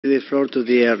The floor to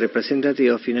the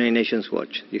representative of United Nations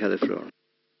Watch. You have the floor.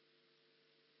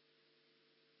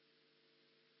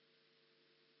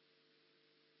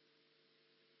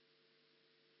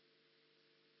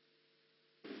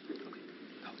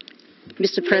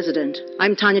 Mr. President,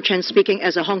 I'm Tanya Chan speaking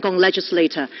as a Hong Kong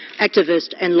legislator,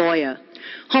 activist and lawyer.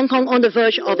 Hong Kong on the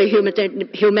verge of a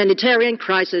humanitarian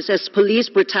crisis as police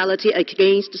brutality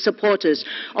against supporters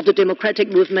of the democratic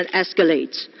movement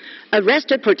escalates.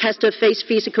 Arrested protesters face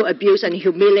physical abuse and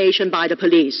humiliation by the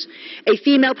police. A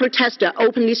female protester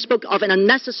openly spoke of an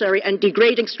unnecessary and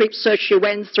degrading strip search she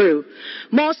went through.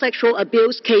 More sexual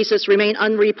abuse cases remain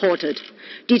unreported.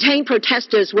 Detained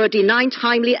protesters were denied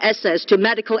timely access to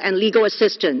medical and legal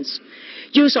assistance.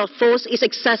 Use of force is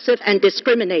excessive and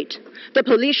discriminate. The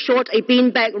police shot a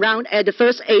beanbag round at the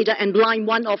first aider and blinded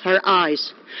one of her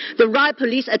eyes. The riot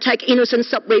police attacked innocent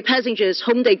subway passengers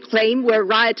whom they claim were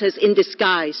rioters in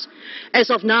disguise. As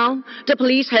of now, the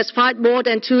police has fired more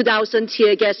than 2,000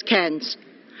 tear gas cans.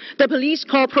 The police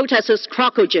call protesters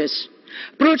crocodiles.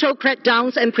 Brutal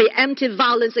crackdowns and preemptive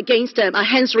violence against them are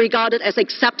hence regarded as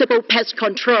acceptable pest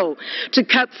control to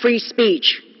curb free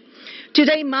speech.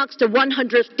 Today marks the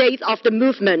 100th day of the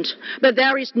movement, but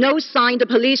there is no sign the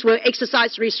police will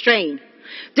exercise restraint.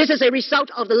 This is a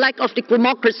result of the lack of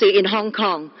democracy in Hong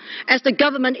Kong, as the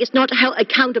government is not held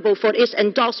accountable for its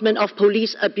endorsement of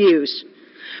police abuse.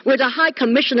 Will the High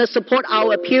Commissioner support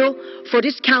our appeal for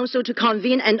this Council to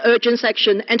convene an urgent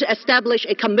session and to establish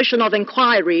a commission of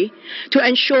inquiry to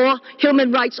ensure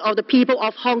human rights of the people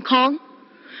of Hong Kong?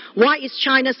 Why is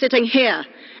China sitting here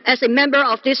as a member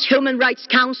of this Human Rights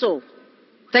Council?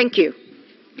 Thank you.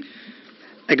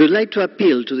 I would like to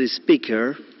appeal to the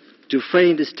Speaker to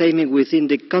frame the statement within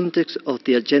the context of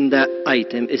the agenda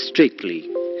item strictly.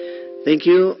 Thank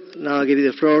you. Now I'll give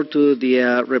you the floor to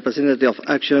the representative of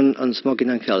Action on Smoking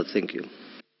and Health. Thank you.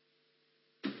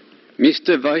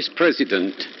 Mr. Vice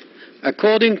President,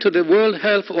 according to the World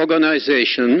Health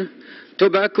Organization,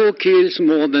 tobacco kills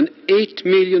more than 8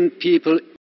 million people